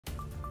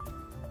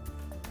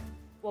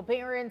Well,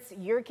 parents,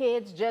 your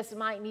kids just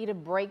might need a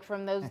break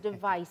from those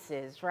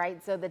devices,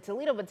 right? So the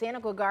Toledo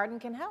Botanical Garden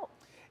can help.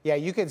 Yeah,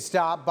 you can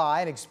stop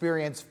by and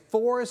experience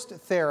forest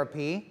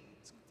therapy.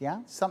 Yeah,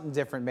 something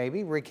different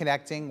maybe,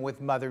 reconnecting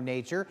with Mother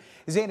Nature.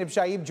 Zainab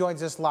Shaib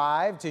joins us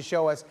live to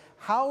show us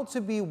how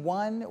to be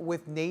one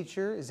with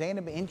nature.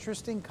 Zainab,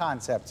 interesting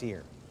concept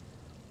here.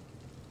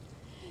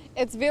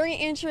 It's very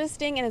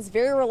interesting and it's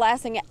very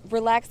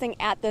relaxing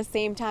at the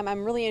same time.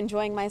 I'm really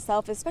enjoying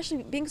myself,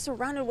 especially being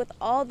surrounded with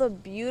all the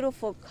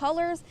beautiful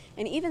colors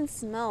and even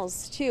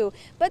smells too.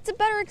 But to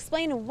better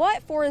explain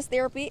what forest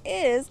therapy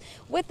is,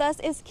 with us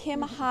is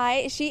Kim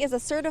Hai. She is a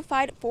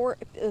certified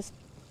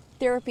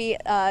therapy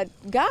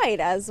guide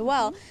as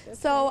well.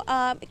 So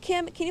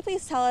Kim, can you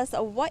please tell us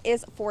what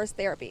is forest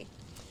therapy?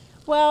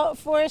 Well,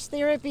 forest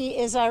therapy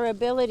is our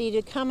ability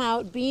to come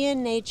out, be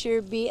in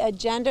nature, be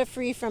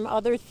agenda-free from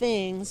other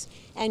things,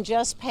 and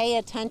just pay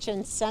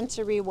attention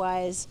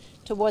sensory-wise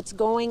to what's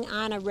going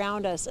on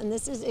around us. And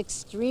this is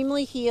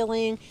extremely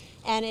healing,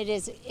 and it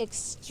is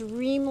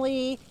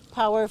extremely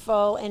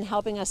powerful in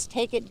helping us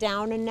take it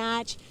down a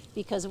notch,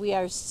 because we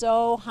are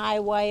so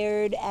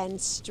high-wired and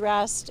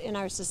stressed in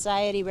our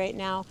society right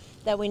now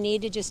that we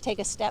need to just take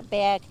a step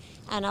back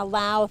and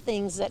allow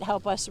things that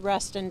help us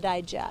rest and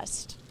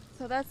digest.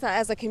 So that's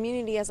as a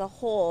community as a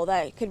whole,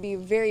 that could be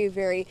very,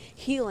 very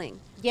healing.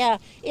 Yeah,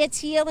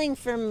 it's healing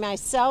for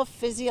myself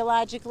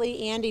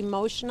physiologically and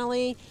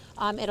emotionally.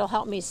 It'll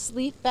help me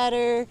sleep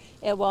better.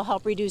 It will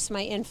help reduce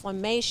my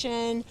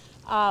inflammation,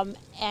 and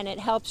it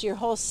helps your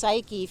whole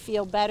psyche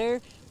feel better.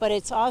 But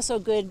it's also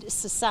good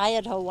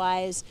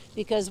societal-wise,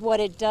 because what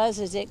it does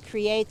is it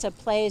creates a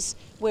place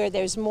where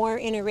there's more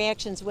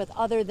interactions with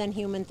other than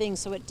human things,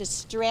 so it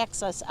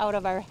distracts us out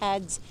of our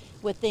heads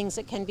with things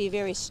that can be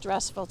very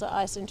stressful to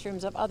us in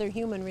terms of other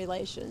human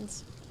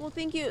relations. Well,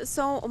 thank you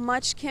so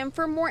much, Kim.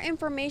 For more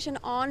information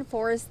on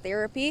forest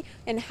therapy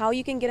and how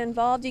you can get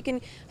involved, you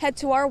can head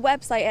to our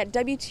website at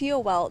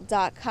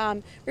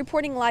WTOL.com.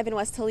 Reporting live in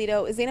West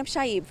Toledo, Zainab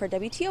Shaib for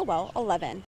WTOL 11.